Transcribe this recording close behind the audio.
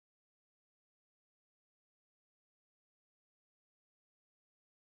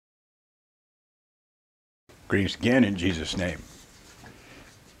Greetings again in Jesus' name.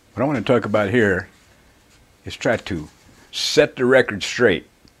 What I want to talk about here is try to set the record straight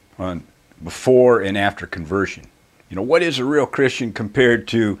on before and after conversion. You know, what is a real Christian compared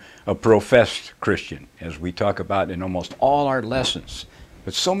to a professed Christian, as we talk about in almost all our lessons.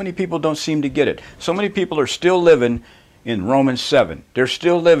 But so many people don't seem to get it. So many people are still living in Romans 7. They're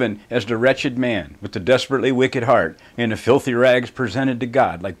still living as the wretched man with the desperately wicked heart and the filthy rags presented to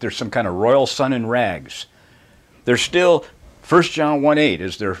God, like there's some kind of royal son in rags. They're still, 1 John 1:8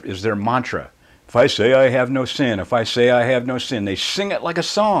 is their mantra. If I say I have no sin, if I say I have no sin, they sing it like a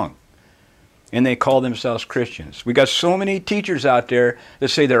song. And they call themselves Christians. We got so many teachers out there that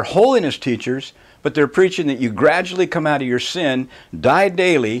say they're holiness teachers, but they're preaching that you gradually come out of your sin, die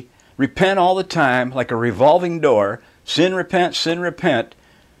daily, repent all the time like a revolving door, sin, repent,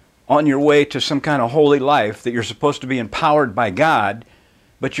 on your way to some kind of holy life, that you're supposed to be empowered by God,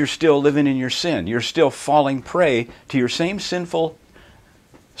 but you're still living in your sin. You're still falling prey to your same sinful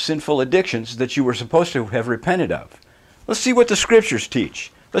addictions that you were supposed to have repented of. Let's see what the Scriptures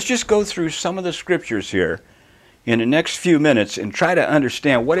teach. Let's just go through some of the Scriptures here in the next few minutes and try to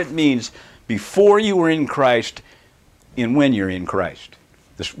understand what it means before you were in Christ and when you're in Christ.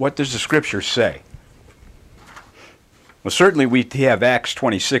 What does the Scripture say? Well, certainly we have Acts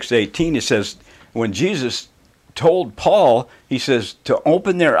 26:18. It says, when Jesus told Paul, he says, to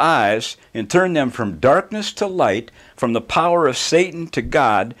open their eyes and turn them from darkness to light, from the power of Satan to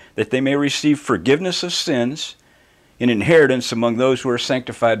God, that they may receive forgiveness of sins and inheritance among those who are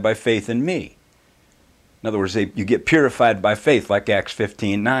sanctified by faith in me. In other words, you get purified by faith, like Acts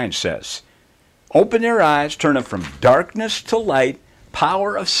 15:9 says. Open their eyes, turn them from darkness to light,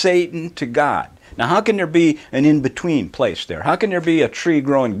 power of Satan to God. Now, how can there be an in-between place there? How can there be a tree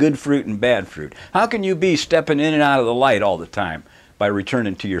growing good fruit and bad fruit? How can you be stepping in and out of the light all the time by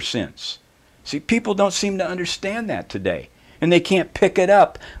returning to your sins? See, people don't seem to understand that today. And they can't pick it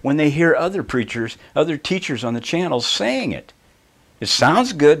up when they hear other preachers, other teachers on the channels saying it. It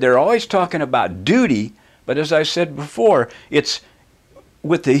sounds good. They're always talking about duty. But as I said before, it's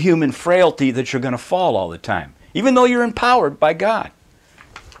with the human frailty that you're going to fall all the time, even though you're empowered by God.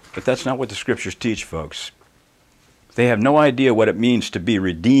 But that's not what the Scriptures teach, folks. They have no idea what it means to be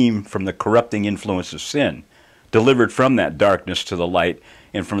redeemed from the corrupting influence of sin, delivered from that darkness to the light,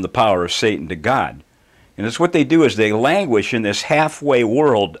 and from the power of Satan to God. And it's what they do is they languish in this halfway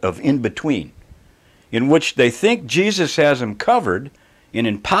world of in-between, in which they think Jesus has them covered and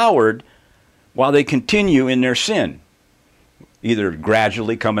empowered while they continue in their sin, either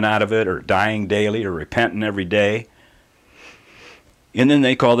gradually coming out of it or dying daily or repenting every day. And then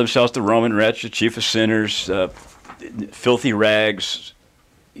they call themselves the Romans Wretch, the chief of sinners, filthy rags.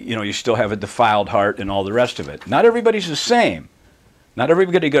 You know, you still have a defiled heart and all the rest of it. Not everybody's the same. Not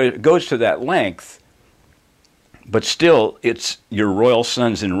everybody goes to that length. But still, it's your royal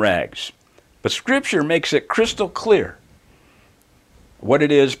sons in rags. But Scripture makes it crystal clear what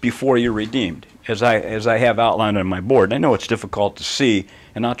it is before you're redeemed, as I have outlined on my board. I know it's difficult to see,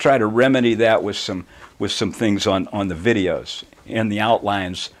 and I'll try to remedy that with some things on the videos. And the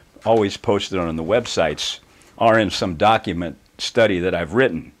outlines always posted on the websites are in some document study that I've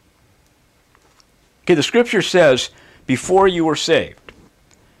written. Okay, the Scripture says, before you were saved,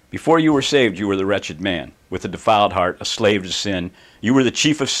 you were the wretched man, with a defiled heart, a slave to sin. You were the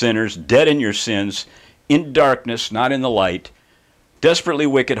chief of sinners, dead in your sins, in darkness, not in the light, desperately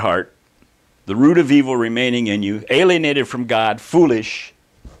wicked heart, the root of evil remaining in you, alienated from God, foolish,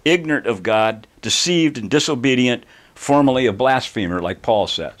 ignorant of God, deceived and disobedient, formerly a blasphemer, like Paul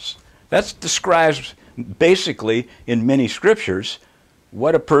says. That describes basically in many Scriptures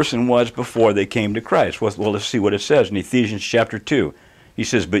what a person was before they came to Christ. Well, let's see what it says in Ephesians chapter 2. He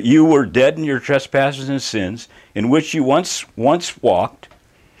says, but you were dead in your trespasses and sins, in which you once walked,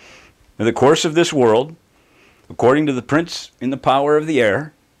 in the course of this world, according to the prince in the power of the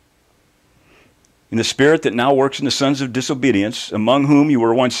air, in the spirit that now works in the sons of disobedience, among whom you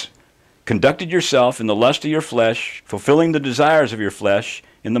were once conducted yourself in the lust of your flesh, fulfilling the desires of your flesh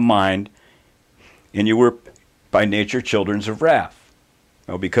in the mind, and you were by nature children of wrath.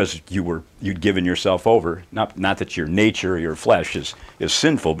 Well, because you'd given yourself over, not that your nature or your flesh is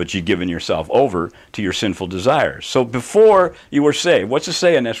sinful, but you'd given yourself over to your sinful desires. So before you were saved, what's it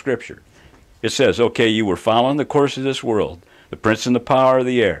say in that Scripture? It says, okay, you were following the course of this world, the prince and the power of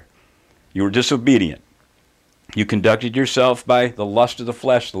the air. You were disobedient. You conducted yourself by the lust of the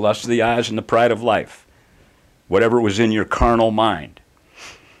flesh, the lust of the eyes, and the pride of life, whatever was in your carnal mind.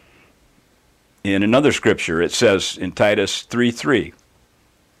 In another Scripture, it says in Titus 3:3,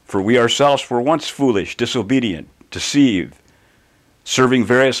 for we ourselves were once foolish, disobedient, deceived, serving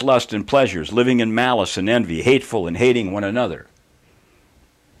various lusts and pleasures, living in malice and envy, hateful and hating one another.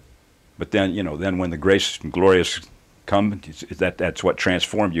 But then, then when the grace and glorious come, that's what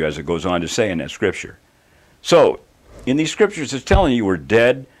transformed you, as it goes on to say in that scripture. So, in these scriptures, it's telling you we're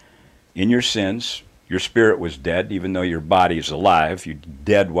dead in your sins. Your spirit was dead, even though your body is alive. You're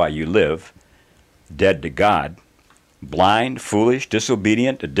dead while you live, dead to God, blind, foolish,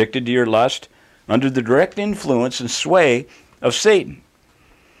 disobedient, addicted to your lust, under the direct influence and sway of Satan.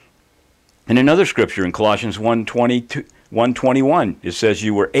 In another scripture in Colossians 1:21, it says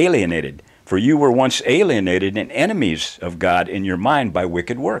you were alienated, for you were once alienated and enemies of God in your mind by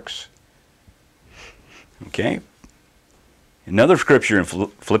wicked works. Okay? Another scripture in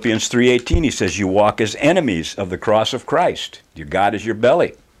Philippians 3:18, he says you walk as enemies of the cross of Christ. Your God is your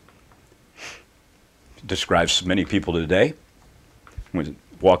belly. It describes many people today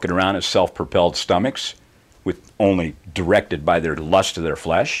walking around as self-propelled stomachs, with only directed by their lust of their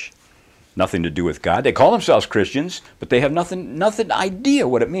flesh, nothing to do with God. They call themselves Christians, but they have nothing idea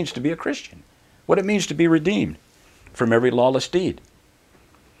what it means to be a Christian, what it means to be redeemed from every lawless deed.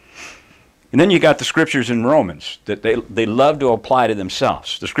 And then you got the scriptures in Romans that they love to apply to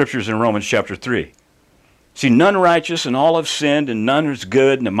themselves. The scriptures in Romans chapter 3. See, none righteous, and all have sinned, and none is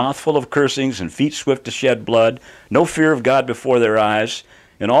good, and a mouth full of cursings, and feet swift to shed blood, no fear of God before their eyes,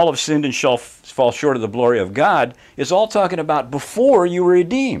 and all have sinned and shall fall short of the glory of God, is all talking about before you were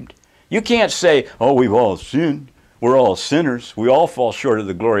redeemed. You can't say, oh, we've all sinned. We're all sinners. We all fall short of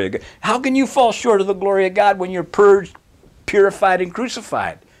the glory of God. How can you fall short of the glory of God when you're purged, purified, and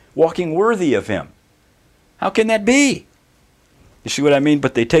crucified, walking worthy of Him? How can that be? You see what I mean?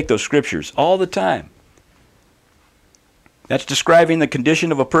 But they take those scriptures all the time. That's describing the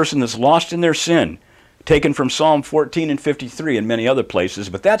condition of a person that's lost in their sin, taken from Psalm 14 and 53 and many other places,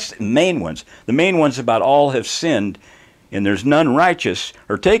 but that's the main ones. The main ones about all have sinned and there's none righteous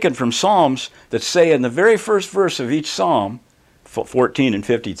are taken from Psalms that say in the very first verse of each Psalm, 14 and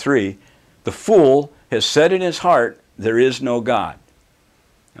 53, the fool has said in his heart, there is no God.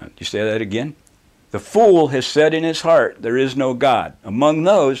 Do you say that again? The fool has said in his heart, there is no God. Among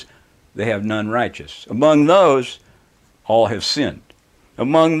those, they have none righteous. Among those, all have sinned.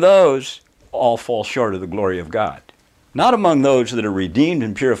 Among those, all fall short of the glory of God. Not among those that are redeemed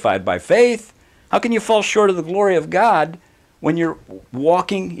and purified by faith. How can you fall short of the glory of God when you're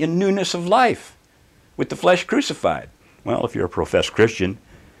walking in newness of life with the flesh crucified? Well, if you're a professed Christian,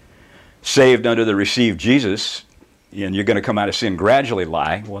 saved under the received Jesus, and you're going to come out of sin gradually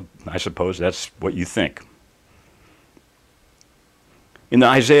lie, well, I suppose that's what you think. In the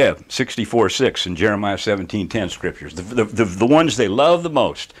Isaiah 64:6 and Jeremiah 17:10 scriptures, the ones they love the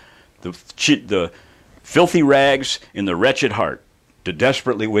most, the filthy rags in the wretched heart, the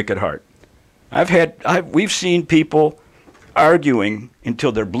desperately wicked heart. We've seen people arguing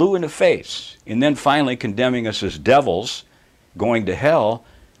until they're blue in the face, and then finally condemning us as devils, going to hell,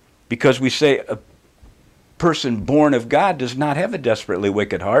 because we say a person born of God does not have a desperately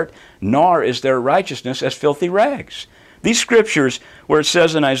wicked heart, nor is their righteousness as filthy rags. These scriptures, where it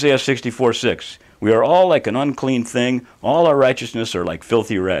says in Isaiah 64:6, we are all like an unclean thing, all our righteousness are like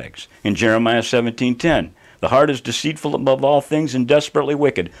filthy rags. In Jeremiah 17:10, the heart is deceitful above all things and desperately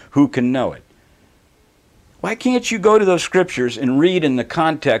wicked. Who can know it? Why can't you go to those scriptures and read in the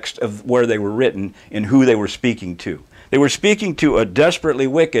context of where they were written and who they were speaking to? They were speaking to a desperately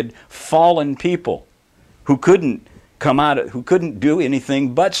wicked, fallen people who couldn't do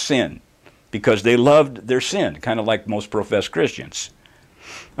anything but sin because they loved their sin, kind of like most professed Christians.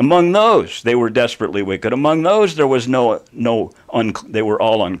 Among those, they were desperately wicked. Among those, there was they were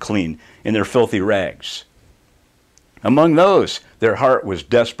all unclean in their filthy rags. Among those, their heart was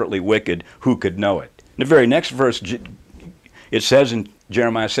desperately wicked. Who could know it? In the very next verse, it says in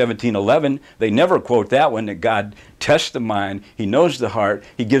Jeremiah 17:11, they never quote that one, that God tests the mind, He knows the heart,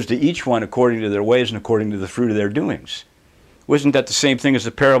 He gives to each one according to their ways and according to the fruit of their doings. Wasn't that the same thing as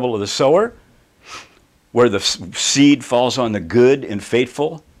the parable of the sower, where the seed falls on the good and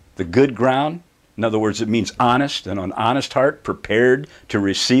faithful, the good ground? In other words, it means honest, and an honest heart prepared to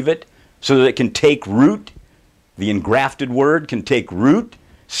receive it so that it can take root. The engrafted word can take root,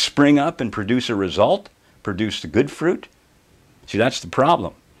 spring up and produce a result, produce the good fruit. See, that's the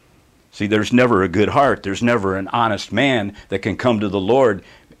problem. See, there's never a good heart. There's never an honest man that can come to the Lord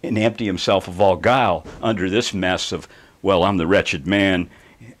and empty himself of all guile under this mess of, well, I'm the wretched man,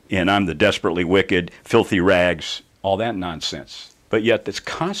 and I'm the desperately wicked, filthy rags, all that nonsense. But yet it's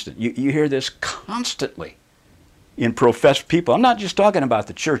constant. You hear this constantly in professed people. I'm not just talking about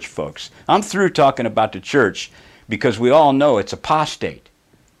the church, folks. I'm through talking about the church because we all know it's apostate.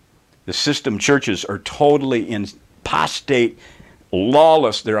 The system churches are totally in apostate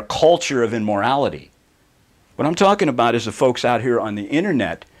lawless. They're a culture of immorality. What I'm talking about is the folks out here on the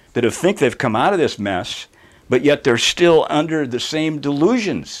internet that think they've come out of this mess, but yet they're still under the same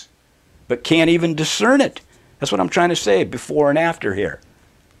delusions, but can't even discern it. That's what I'm trying to say, before and after here.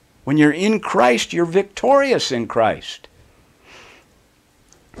 When you're in Christ, you're victorious in Christ.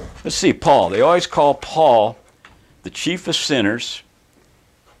 Let's see, Paul. They always call Paul the chief of sinners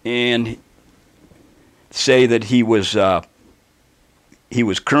and say that he was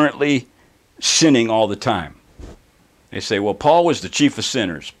currently sinning all the time. They say, well, Paul was the chief of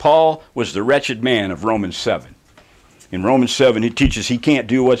sinners. Paul was the wretched man of Romans 7. In Romans 7, he teaches he can't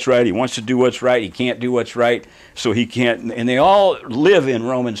do what's right. He wants to do what's right. He can't do what's right, so he can't. And they all live in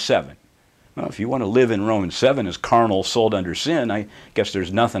Romans 7. Well, if you want to live in Romans 7 as carnal, sold under sin, I guess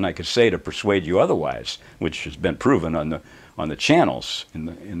there's nothing I could say to persuade you otherwise, which has been proven on the channels,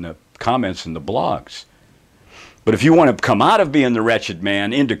 in the comments and the blogs. But if you want to come out of being the wretched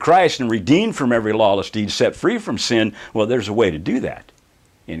man into Christ and redeemed from every lawless deed, set free from sin, well, there's a way to do that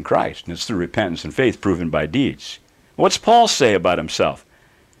in Christ, and it's through repentance and faith proven by deeds. What's Paul say about himself?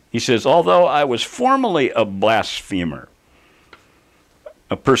 He says, although I was formerly a blasphemer,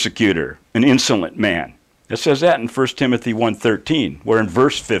 a persecutor, an insolent man. It says that in 1 Timothy 1:13, where in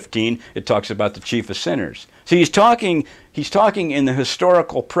verse 15 it talks about the chief of sinners. See, he's talking in the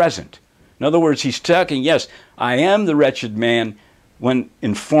historical present. In other words, he's talking, yes, I am the wretched man when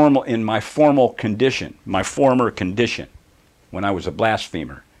in my former condition, when I was a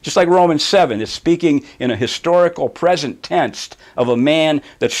blasphemer. Just like Romans 7 is speaking in a historical present tense of a man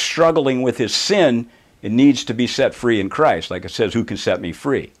that's struggling with his sin and needs to be set free in Christ. Like it says, who can set me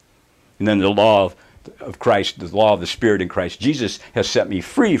free? And then the law of Christ, the law of the Spirit in Christ Jesus has set me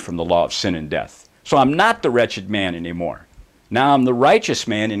free from the law of sin and death. So I'm not the wretched man anymore. Now I'm the righteous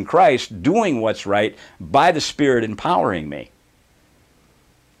man in Christ doing what's right by the Spirit empowering me.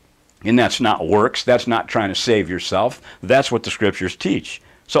 And that's not works. That's not trying to save yourself. That's what the Scriptures teach.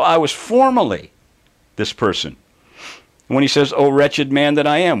 So I was formerly this person. And when he says, "O wretched man that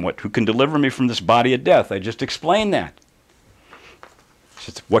I am, who can deliver me from this body of death?" I just explained that.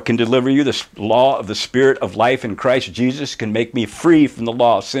 What can deliver you? The law of the Spirit of life in Christ Jesus can make me free from the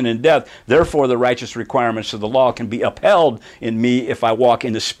law of sin and death. Therefore, the righteous requirements of the law can be upheld in me if I walk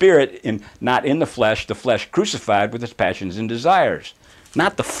in the Spirit, not in the flesh crucified with its passions and desires.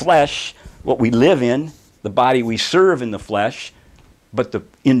 Not the flesh, what we live in, the body we serve in the flesh, but the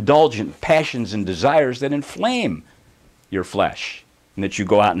indulgent passions and desires that inflame your flesh, and that you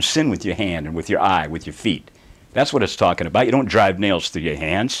go out and sin with your hand and with your eye, with your feet. That's what it's talking about. You don't drive nails through your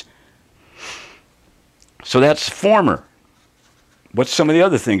hands. So that's former. What's some of the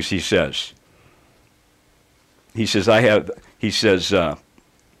other things he says? He says,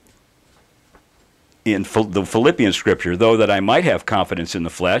 in the Philippian scripture, though that I might have confidence in the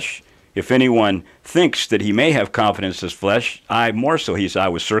flesh, if anyone thinks that he may have confidence in his flesh, I more so. He says, I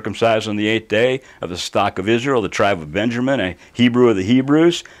was circumcised on the 8th day of the stock of Israel, the tribe of Benjamin, a Hebrew of the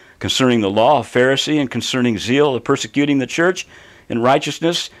Hebrews, concerning the law, a Pharisee, and concerning zeal, of persecuting the church, and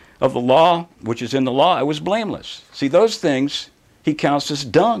righteousness of the law, which is in the law, I was blameless. See, those things he counts as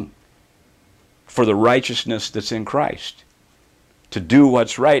dung for the righteousness that's in Christ. To do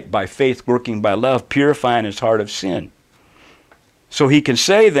what's right by faith, working by love, purifying his heart of sin. So he can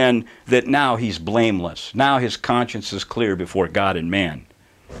say then that now he's blameless. Now his conscience is clear before God and man.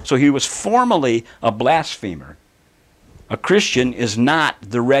 So he was formerly a blasphemer. A Christian is not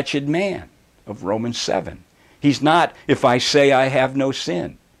the wretched man of Romans 7. He's not, if I say I have no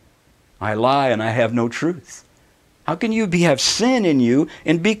sin. I lie and I have no truth. How can you have sin in you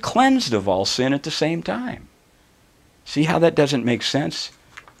and be cleansed of all sin at the same time? See how that doesn't make sense?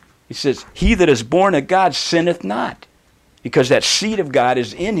 He says, he that is born of God sinneth not, because that seed of God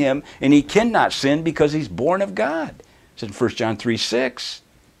is in him, and he cannot sin because he's born of God. It's in 1 John 3:6.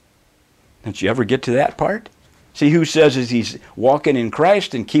 Don't you ever get to that part? See, who says as he's walking in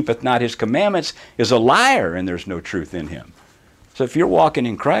Christ and keepeth not his commandments is a liar, and there's no truth in him. So if you're walking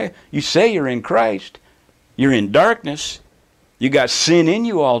in Christ, you say you're in Christ, you're in darkness, you got sin in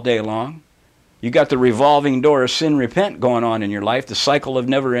you all day long, you got the revolving door of sin repent going on in your life, the cycle of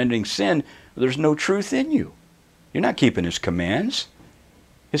never-ending sin, there's no truth in you. You're not keeping his commands.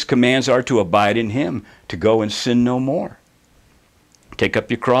 His commands are to abide in him, to go and sin no more. Take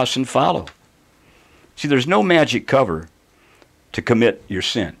up your cross and follow. See, there's no magic cover to commit your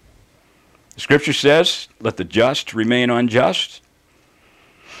sin. The Scripture says, let the just remain unjust.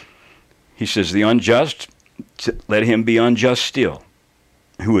 He says, the unjust, let him be unjust still.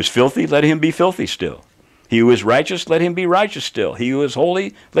 Who is filthy, let him be filthy still. He who is righteous, let him be righteous still. He who is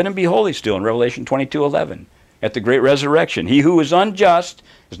holy, let him be holy still, in Revelation 22:11. at the great resurrection. He who is unjust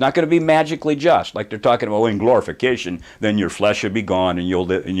is not going to be magically just, like they're talking about in glorification. Then your flesh should be gone, and you'll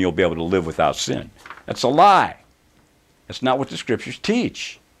be able to live without sin. That's a lie. That's not what the Scriptures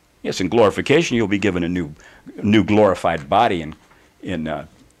teach. Yes, in glorification you'll be given a new glorified body in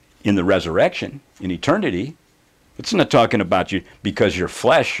the resurrection, in eternity. It's not talking about you because your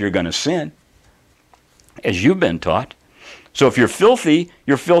flesh you're going to sin, as you've been taught. So if you're filthy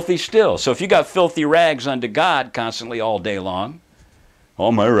still. So if you got filthy rags unto God constantly all day long,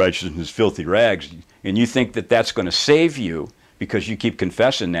 all my righteousness is filthy rags, and you think that that's going to save you because you keep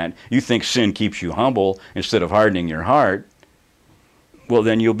confessing that, you think sin keeps you humble instead of hardening your heart, well,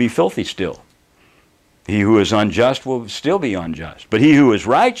 then you'll be filthy still. He who is unjust will still be unjust. But he who is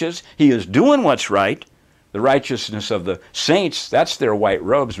righteous, he is doing what's right. The righteousness of the saints, that's their white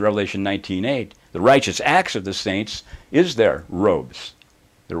robes, Revelation 19:8. The righteous acts of the saints is their robes,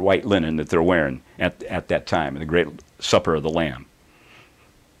 their white linen that they're wearing at that time, in the great supper of the Lamb.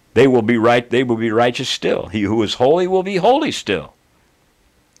 They will be righteous still. He who is holy will be holy still.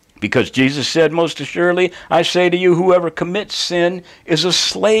 Because Jesus said, most assuredly, I say to you, whoever commits sin is a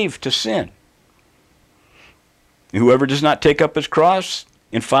slave to sin. Whoever does not take up his cross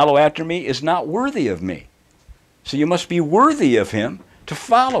and follow after me is not worthy of me. So you must be worthy of him to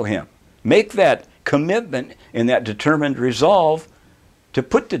follow him. Make that commitment and that determined resolve to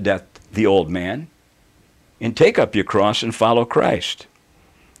put to death the old man and take up your cross and follow Christ.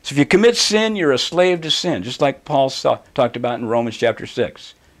 So if you commit sin, you're a slave to sin, just like Paul talked about in Romans chapter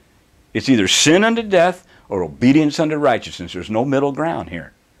 6. It's either sin unto death or obedience unto righteousness. There's no middle ground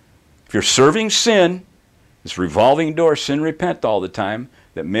here. If you're serving sin, this revolving door, sin, repent all the time,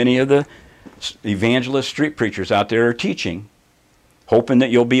 that many of the evangelist street preachers out there are teaching, hoping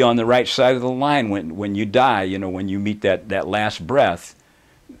that you'll be on the right side of the line when you die, when you meet that last breath,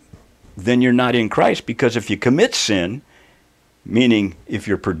 then you're not in Christ. Because if you commit sin, meaning if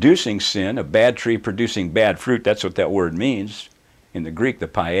you're producing sin, a bad tree producing bad fruit, that's what that word means in the Greek, the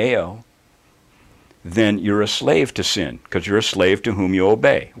paeo, then you're a slave to sin, because you're a slave to whom you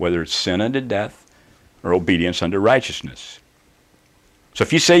obey, whether it's sin unto death or obedience unto righteousness. So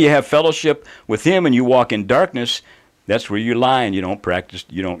if you say you have fellowship with him and you walk in darkness, that's where you lie and you don't practice,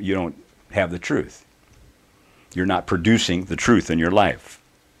 you don't have the truth. You're not producing the truth in your life.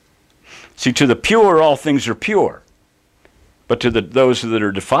 See, to the pure all things are pure. But to those that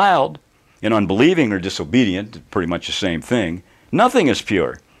are defiled and unbelieving or disobedient, pretty much the same thing, nothing is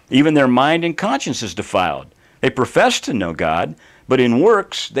pure. Even their mind and conscience is defiled. They profess to know God, but in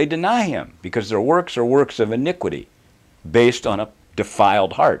works they deny him, because their works are works of iniquity, based on a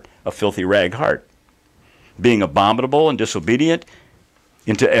defiled heart, a filthy rag heart. Being abominable and disobedient,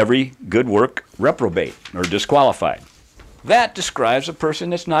 into every good work reprobate or disqualified. That describes a person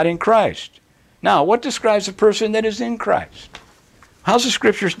that's not in Christ. Now, what describes a person that is in Christ? How's the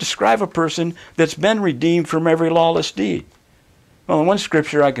Scriptures describe a person that's been redeemed from every lawless deed? Well, one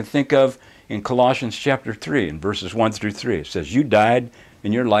scripture I can think of in Colossians chapter 3, in verses 1 through 3, it says, you died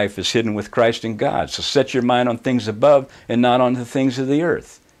and your life is hidden with Christ in God. So set your mind on things above and not on the things of the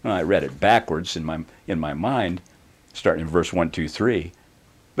earth. Well, I read it backwards in my mind, starting in verse 1, 2, 3.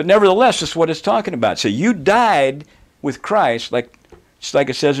 But nevertheless, that's what it's talking about. So you died with Christ, just like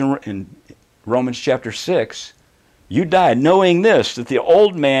it says in Romans chapter 6. You died knowing this, that the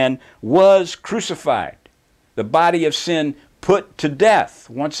old man was crucified, the body of sin put to death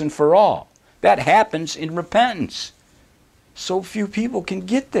once and for all. That happens in repentance. So few people can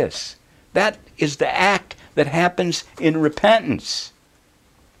get this. That is the act that happens in repentance.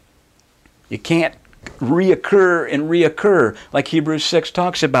 You can't reoccur and reoccur like Hebrews 6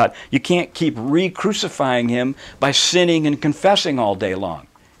 talks about. You can't keep re-crucifying him by sinning and confessing all day long.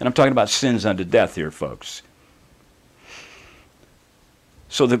 And I'm talking about sins unto death here, folks.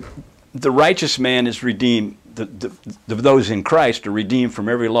 So the righteous man is redeemed. Those in Christ are redeemed from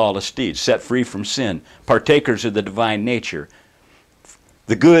every lawless deed, set free from sin, partakers of the divine nature.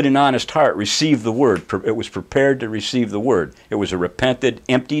 The good and honest heart received the word. It was prepared to receive the word. It was a repented,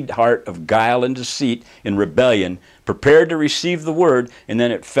 emptied heart of guile and deceit and rebellion, prepared to receive the word, and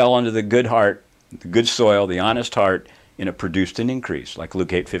then it fell under the good heart, the good soil, the honest heart, and it produced an increase, like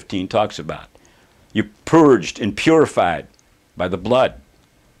Luke 8:15 talks about. You purged and purified by the blood.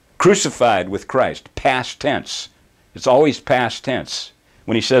 Crucified with Christ, past tense. It's always past tense.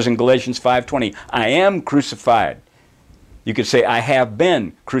 When he says in Galatians 5:20, I am crucified, you could say, I have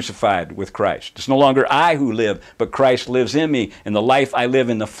been crucified with Christ. It's no longer I who live, but Christ lives in me. And the life I live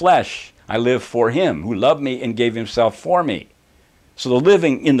in the flesh, I live for him who loved me and gave himself for me. So the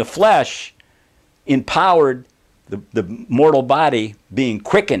living in the flesh empowered the mortal body being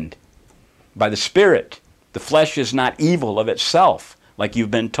quickened by the Spirit The flesh is not evil of itself, like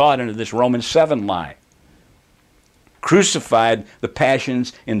you've been taught under this Romans 7 lie. Crucified the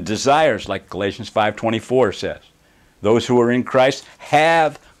passions and desires, like Galatians 5:24 says. Those who are in Christ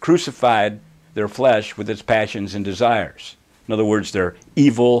have crucified their flesh with its passions and desires. In other words, their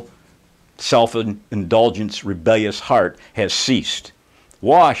evil, self-indulgence, rebellious heart has ceased.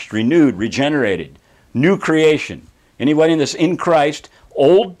 Washed, renewed, regenerated, new creation. Anybody that's in Christ,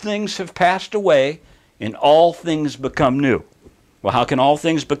 old things have passed away and all things become new. Well, how can all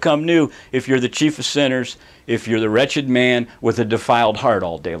things become new if you're the chief of sinners, if you're the wretched man with a defiled heart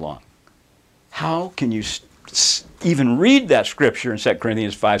all day long? How can you even read that scripture in 2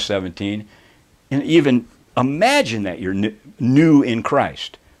 Corinthians 5:17 and even imagine that you're new in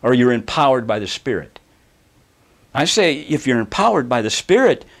Christ or you're empowered by the Spirit? I say if you're empowered by the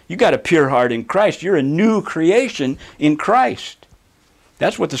Spirit, you got a pure heart in Christ. You're a new creation in Christ.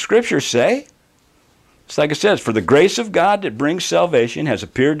 That's what the scriptures say. It's like it says, for the grace of God that brings salvation has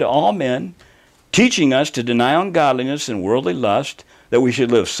appeared to all men, teaching us to deny ungodliness and worldly lust, that we should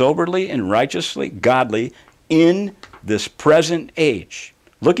live soberly and righteously, godly, in this present age,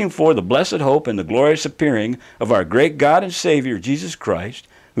 looking for the blessed hope and the glorious appearing of our great God and Savior, Jesus Christ,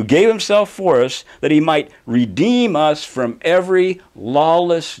 who gave himself for us that he might redeem us from every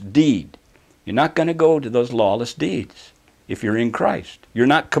lawless deed. You're not going to go to those lawless deeds if you're in Christ. You're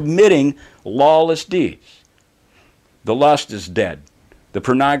not committing lawless deeds. The lust is dead. The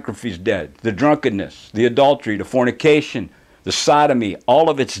pornography is dead. The drunkenness, the adultery, the fornication, the sodomy, all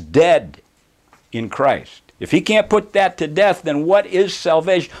of it's dead in Christ. If he can't put that to death, then what is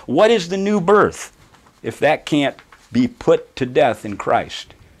salvation? What is the new birth if that can't be put to death in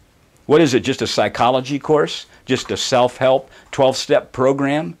Christ? What is it, just a psychology course? Just a self-help 12-step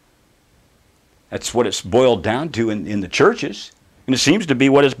program? That's what it's boiled down to in the churches. And it seems to be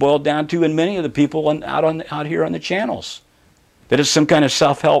what it's boiled down to in many of the people out here on the channels. That it's some kind of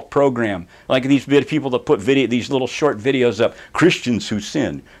self-help program. Like these people that put these little short videos up. Christians who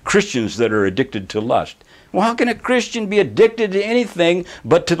sin. Christians that are addicted to lust. Well, how can a Christian be addicted to anything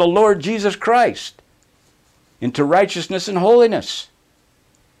but to the Lord Jesus Christ? And to righteousness and holiness?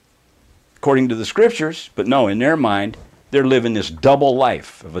 According to the scriptures, but no, in their mind, they're living this double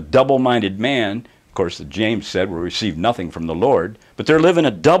life of a double-minded man. Of course, that James said will receive nothing from the Lord, but they're living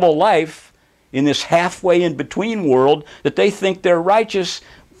a double life in this halfway in-between world that they think they're righteous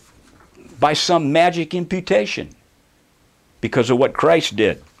by some magic imputation because of what Christ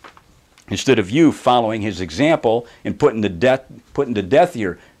did. Instead of you following his example and putting to death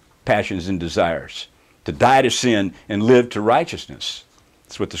your passions and desires, to die to sin and live to righteousness.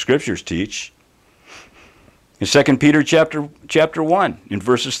 That's what the scriptures teach. In 2 Peter chapter 1, in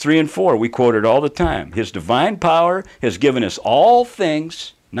verses 3 and 4, we quote it all the time. His divine power has given us all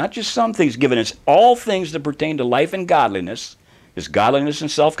things, not just some things, given us all things that pertain to life and godliness, his godliness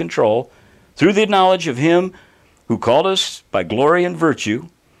and self-control, through the knowledge of him who called us by glory and virtue,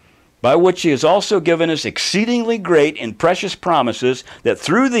 by which he has also given us exceedingly great and precious promises, that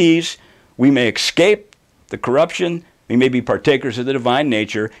through these we may escape the corruption. We may be partakers of the divine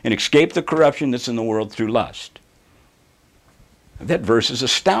nature and escape the corruption that's in the world through lust. That verse is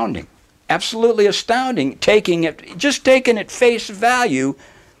astounding. Absolutely astounding. Taking it face value,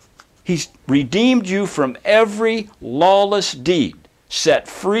 he's redeemed you from every lawless deed, set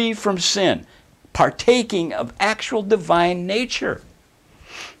free from sin, partaking of actual divine nature,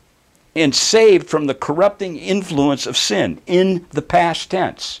 and saved from the corrupting influence of sin in the past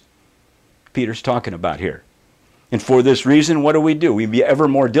tense. Peter's talking about here. And for this reason, what do? We be ever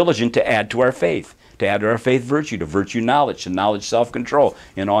more diligent to add to our faith. To add to our faith virtue, to virtue knowledge, to knowledge self-control,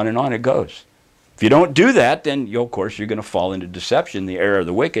 and on it goes. If you don't do that, then of course you're going to fall into deception, the error of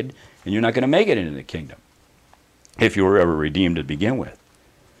the wicked, and you're not going to make it into the kingdom. If you were ever redeemed to begin with.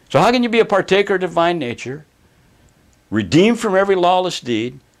 So how can you be a partaker of divine nature, redeemed from every lawless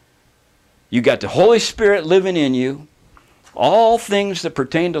deed? You got the Holy Spirit living in you, all things that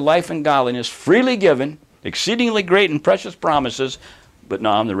pertain to life and godliness, freely given, exceedingly great and precious promises, but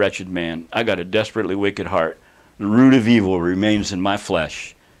no, I'm the wretched man. I got a desperately wicked heart. The root of evil remains in my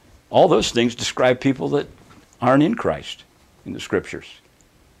flesh. All those things describe people that aren't in Christ in the scriptures.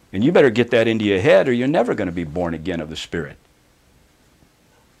 And you better get that into your head or you're never going to be born again of the Spirit.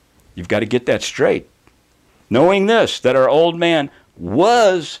 You've got to get that straight. Knowing this, that our old man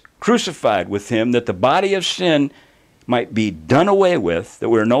was crucified with him, that the body of sin might be done away with, that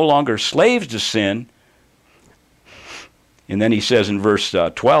we're no longer slaves to sin. And then he says in verse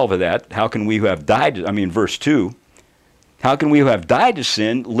 12 of that, how can we who have died, verse 2, how can we who have died to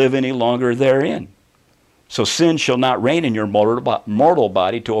sin live any longer therein? So sin shall not reign in your mortal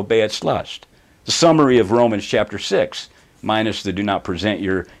body to obey its lust. The summary of Romans chapter 6, minus the do not present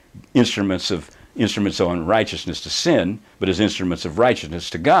your instruments of unrighteousness to sin, but as instruments of righteousness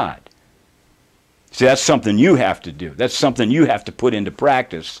to God. See, that's something you have to do. That's something you have to put into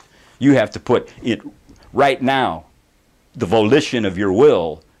practice. You have to put it right now, the volition of your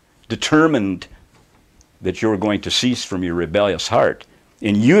will, determined that you're going to cease from your rebellious heart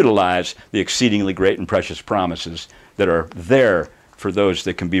and utilize the exceedingly great and precious promises that are there for those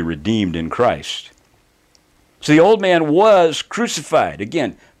that can be redeemed in Christ. So the old man was crucified.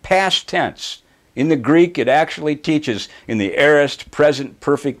 Again, past tense. In the Greek, it actually teaches in the aorist, present,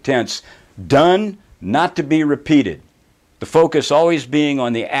 perfect tense, done, not to be repeated. The focus always being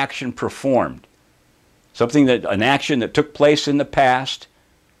on the action performed. An action that took place in the past,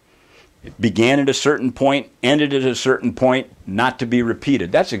 it began at a certain point, ended at a certain point, not to be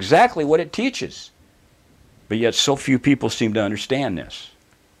repeated. That's exactly what it teaches. But yet so few people seem to understand this.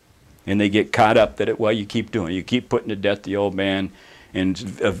 And they get caught up that, you keep doing it. You keep putting to death the old man, and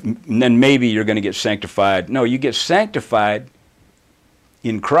then maybe you're going to get sanctified. No, you get sanctified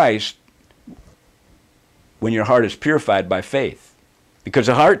in Christ when your heart is purified by faith. Because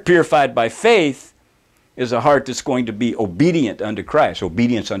a heart purified by faith is a heart that's going to be obedient unto Christ,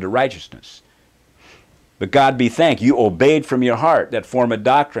 obedience unto righteousness. But God be thanked, you obeyed from your heart that form of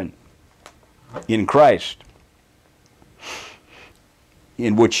doctrine in Christ,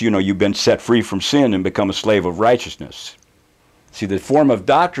 in which, you've been set free from sin and become a slave of righteousness. See, the form of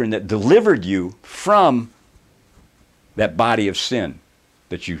doctrine that delivered you from that body of sin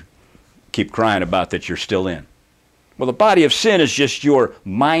that you keep crying about that you're still in. Well, the body of sin is just your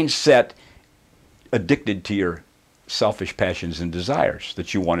mindset addicted to your selfish passions and desires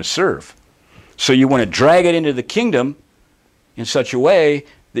that you want to serve. So you want to drag it into the kingdom in such a way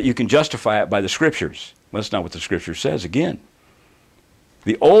that you can justify it by the Scriptures. Well, that's not what the Scripture says again.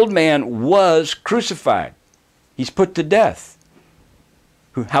 The old man was crucified. He's put to death.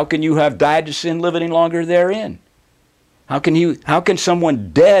 How can you have died to sin, live any longer therein? How can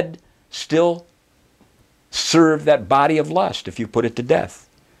someone dead still serve that body of lust if you put it to death?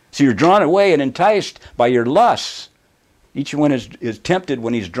 So you're drawn away and enticed by your lusts. Each one is tempted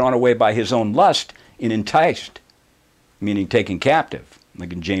when he's drawn away by his own lust and enticed, meaning taken captive,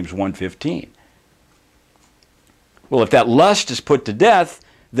 like in James 1:15. Well, if that lust is put to death,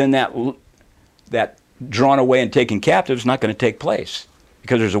 then that drawn away and taken captive is not going to take place,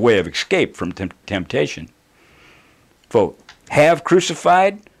 because there's a way of escape from temptation. So, have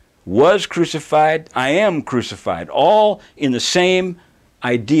crucified, was crucified, I am crucified, all in the same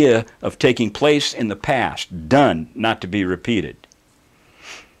idea of taking place in the past, done, not to be repeated.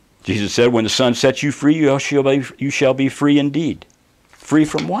 Jesus said, when the Son sets you free, you shall be free indeed. Free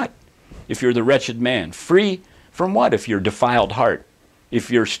from what? If you're the wretched man. Free from what? If you're defiled heart.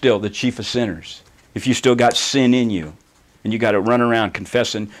 If you're still the chief of sinners. If you still got sin in you. And you got to run around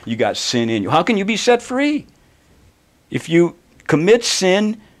confessing you got sin in you. How can you be set free? If you commit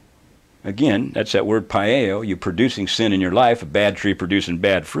sin, again, that's that word paeo, you're producing sin in your life, a bad tree producing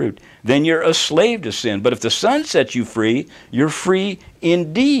bad fruit, then you're a slave to sin. But if the Son sets you free, you're free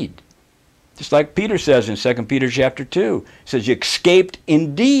indeed. Just like Peter says in 2 Peter chapter 2. He says, you escaped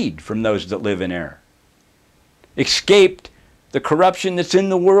indeed from those that live in error. Escaped the corruption that's in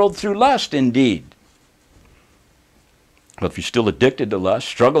the world through lust indeed. But if you're still addicted to lust,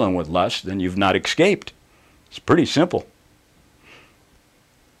 struggling with lust, then you've not escaped. It's pretty simple.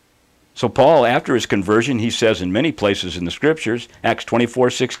 So Paul, after his conversion, he says in many places in the Scriptures, Acts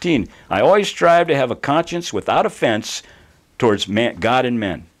 24:16, I always strive to have a conscience without offense towards God and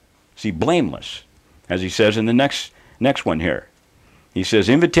men. See, blameless, as he says in the next one here. He says,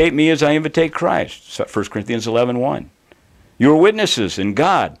 imitate me as I imitate Christ, 1 Corinthians 11:1. You are witnesses in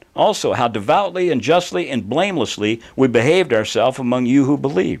God also how devoutly and justly and blamelessly we behaved ourselves among you who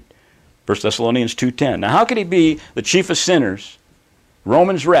believed. 1 Thessalonians 2:10. Now how could he be the chief of sinners,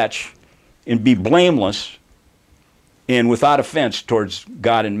 Romans Wretch, and be blameless and without offense towards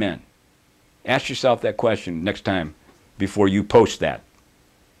God and men? Ask yourself that question next time before you post that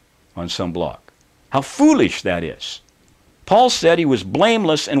on some blog. How foolish that is. Paul said he was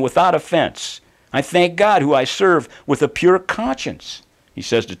blameless and without offense. I thank God who I serve with a pure conscience, he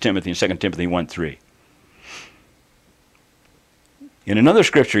says to Timothy in 2 Timothy 1:3. In another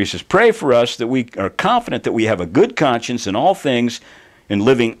scripture he says, pray for us that we are confident that we have a good conscience in all things and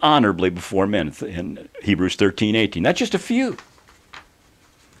living honorably before men, in Hebrews 13:18. That's just a few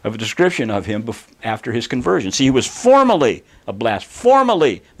of a description of him after his conversion. See, he was formally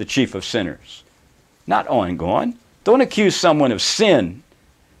formally the chief of sinners, not ongoing. Don't accuse someone of sin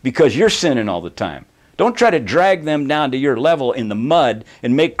because you're sinning all the time. Don't try to drag them down to your level in the mud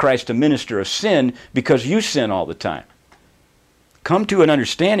and make Christ a minister of sin because you sin all the time. Come to an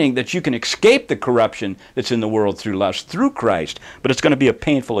understanding that you can escape the corruption that's in the world through lust, through Christ, but it's going to be a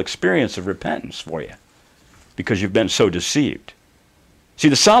painful experience of repentance for you because you've been so deceived. See,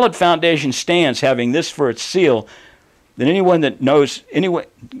 the solid foundation stands having this for its seal, that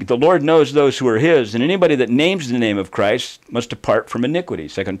the Lord knows those who are his, and anybody that names the name of Christ must depart from iniquity,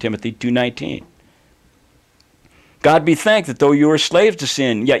 2 Timothy 2:19. God be thanked that though you were slaves to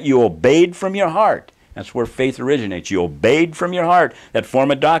sin, yet you obeyed from your heart. That's where faith originates. You obeyed from your heart that form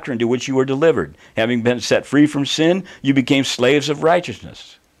of doctrine to which you were delivered. Having been set free from sin, you became slaves of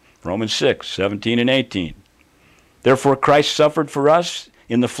righteousness. Romans 6:17 and 18. Therefore Christ suffered for us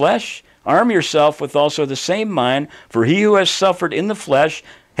in the flesh. Arm yourself with also the same mind, for he who has suffered in the flesh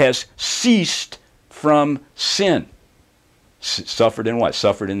has ceased from sin. Suffered in what?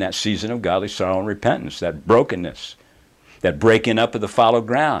 Suffered in that season of godly sorrow and repentance, that brokenness, that breaking up of the fallow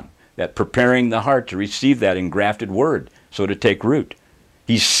ground, that preparing the heart to receive that engrafted word, so to take root.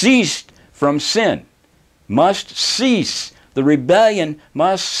 He ceased from sin. Must cease. The rebellion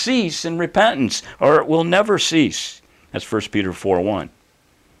must cease in repentance, or it will never cease. That's 1 Peter 4:1.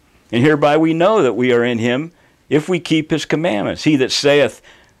 And hereby we know that we are in him, if we keep his commandments. He that saith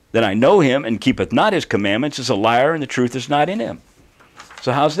that I know him and keepeth not his commandments is a liar, and the truth is not in him.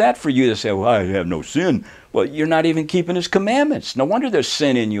 So how's that for you to say, well, I have no sin? Well, you're not even keeping his commandments. No wonder there's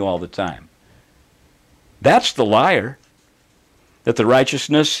sin in you all the time. That's the liar. That the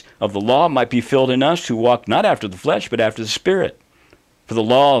righteousness of the law might be filled in us who walk not after the flesh, but after the Spirit. For the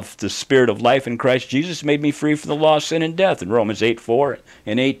law of the Spirit of life in Christ Jesus made me free from the law of sin and death, in Romans 8:4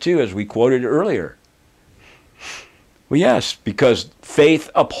 and 8:2, as we quoted earlier. Well, yes, because faith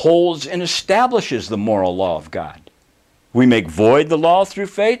upholds and establishes the moral law of God. We make void the law through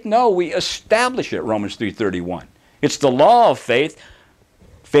faith? No, we establish it, Romans 3:31. It's the law of faith,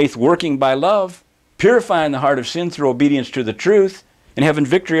 faith working by love, purifying the heart of sin through obedience to the truth, and having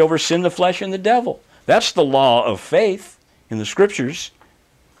victory over sin, the flesh, and the devil. That's the law of faith in the Scriptures.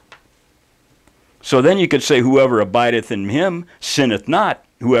 So then you could say, whoever abideth in him sinneth not.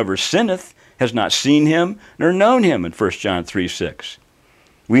 Whoever sinneth has not seen him nor known him, in 1 John 3:6.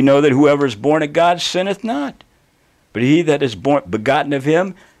 We know that whoever is born of God sinneth not. But he that is begotten of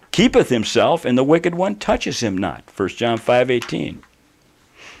him keepeth himself, and the wicked one touches him not. 1 John 5:18.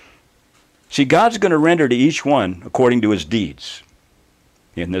 See, God's going to render to each one according to his deeds,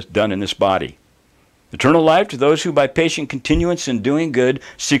 done in this body. Eternal life to those who by patient continuance in doing good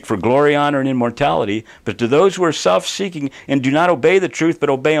seek for glory, honor, and immortality, but to those who are self-seeking and do not obey the truth but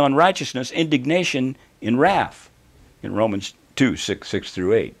obey unrighteousness, indignation in wrath, in Romans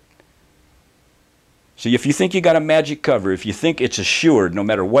 2:6-8. See, if you think you got a magic cover, if you think it's assured no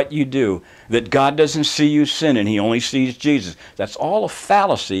matter what you do, that God doesn't see you sinning, he only sees Jesus, that's all a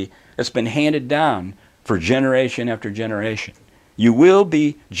fallacy that's been handed down for generation after generation. You will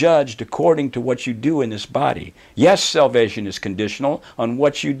be judged according to what you do in this body. Yes, salvation is conditional on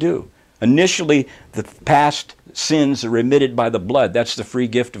what you do. Initially, the past sins are remitted by the blood. That's the free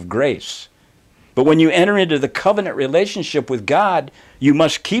gift of grace. But when you enter into the covenant relationship with God, you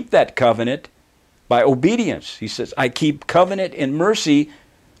must keep that covenant by obedience. He says, I keep covenant and mercy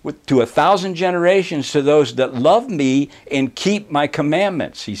to 1,000 generations to those that love me and keep my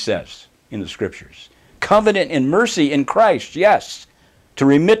commandments, he says in the Scriptures. Covenant and mercy in Christ, yes, to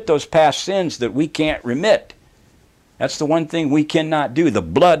remit those past sins that we can't remit. That's the one thing we cannot do. The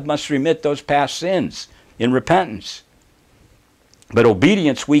blood must remit those past sins in repentance. But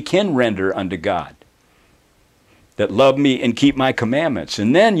obedience we can render unto God, that love me and keep my commandments.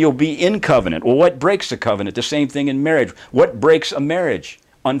 And then you'll be in covenant. Well, what breaks a covenant? The same thing in marriage. What breaks a marriage?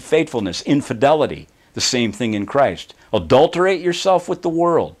 Unfaithfulness, infidelity. The same thing in Christ. Adulterate yourself with the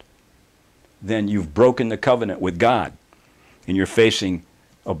world. Then you've broken the covenant with God, and you're facing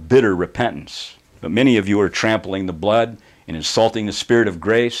a bitter repentance. But many of you are trampling the blood and insulting the Spirit of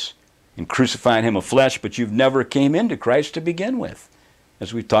grace and crucifying him of flesh, but you've never came into Christ to begin with,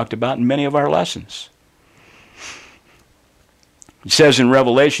 as we've talked about in many of our lessons. He says in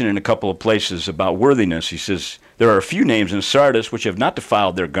Revelation in a couple of places about worthiness, he says, there are a few names in Sardis which have not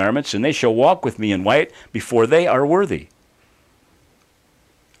defiled their garments, and they shall walk with me in white before they are worthy.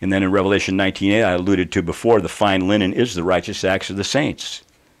 And then in Revelation 19:8, I alluded to before, the fine linen is the righteous acts of the saints.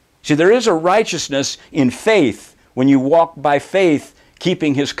 See, there is a righteousness in faith when you walk by faith,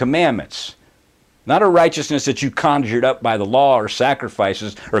 keeping his commandments. Not a righteousness that you conjured up by the law or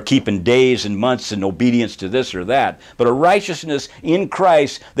sacrifices or keeping days and months in obedience to this or that, but a righteousness in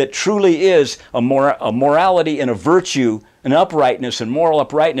Christ that truly is a morality and a virtue, an uprightness and moral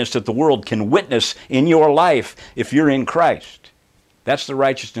uprightness that the world can witness in your life if you're in Christ. That's the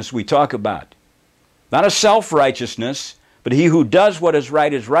righteousness we talk about. Not a self-righteousness, but he who does what is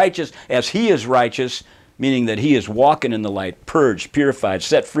righteous as he is righteous, meaning that he is walking in the light, purged, purified,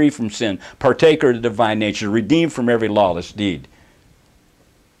 set free from sin, partaker of the divine nature, redeemed from every lawless deed,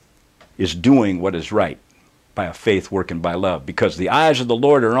 is doing what is right by a faith working by love. Because the eyes of the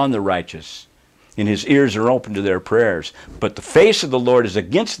Lord are on the righteous, and his ears are open to their prayers. But the face of the Lord is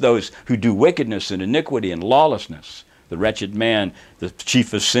against those who do wickedness and iniquity and lawlessness. The wretched man, the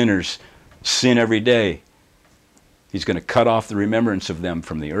chief of sinners, sin every day. He's going to cut off the remembrance of them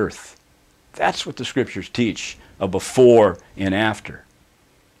from the earth. That's what the scriptures teach, a before and after.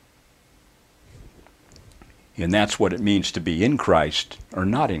 And that's what it means to be in Christ or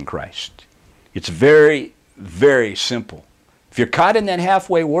not in Christ. It's very, very simple. If you're caught in that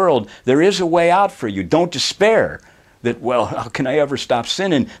halfway world, there is a way out for you. Don't despair that, well, how can I ever stop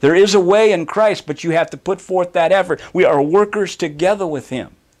sinning? There is a way in Christ, but you have to put forth that effort. We are workers together with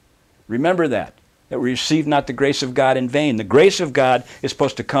him. Remember that we receive not the grace of God in vain. The grace of God is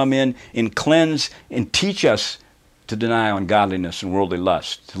supposed to come in and cleanse and teach us to deny ungodliness and worldly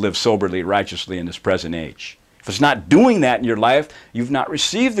lust, to live soberly, righteously in this present age. If it's not doing that in your life, you've not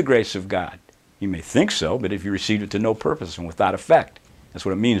received the grace of God. You may think so, but if you received it to no purpose and without effect, that's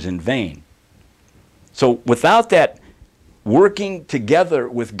what it means, in vain. So without that working together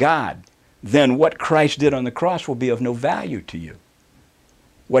with God, then what Christ did on the cross will be of no value to you.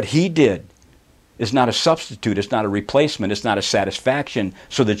 What he did is not a substitute, it's not a replacement, it's not a satisfaction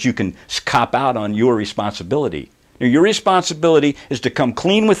so that you can cop out on your responsibility. Now, your responsibility is to come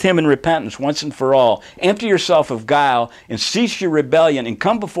clean with him in repentance once and for all, empty yourself of guile, and cease your rebellion, and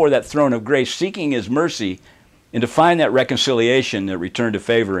come before that throne of grace, seeking his mercy, and to find that reconciliation, that return to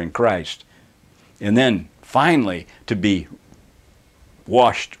favor in Christ. And then, finally, to be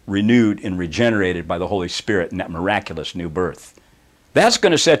washed, renewed, and regenerated by the Holy Spirit in that miraculous new birth. That's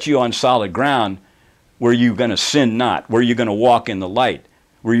going to set you on solid ground where you're going to sin not, where you're going to walk in the light,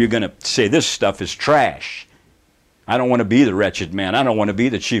 where you're going to say, this stuff is trash. I don't want to be the wretched man. I don't want to be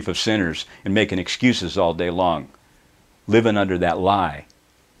the chief of sinners and making excuses all day long, living under that lie.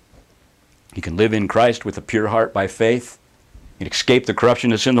 You can live in Christ with a pure heart by faith and escape the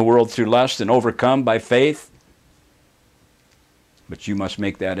corruption that's in the world through lust and overcome by faith. But you must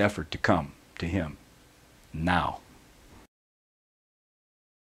make that effort to come to him now.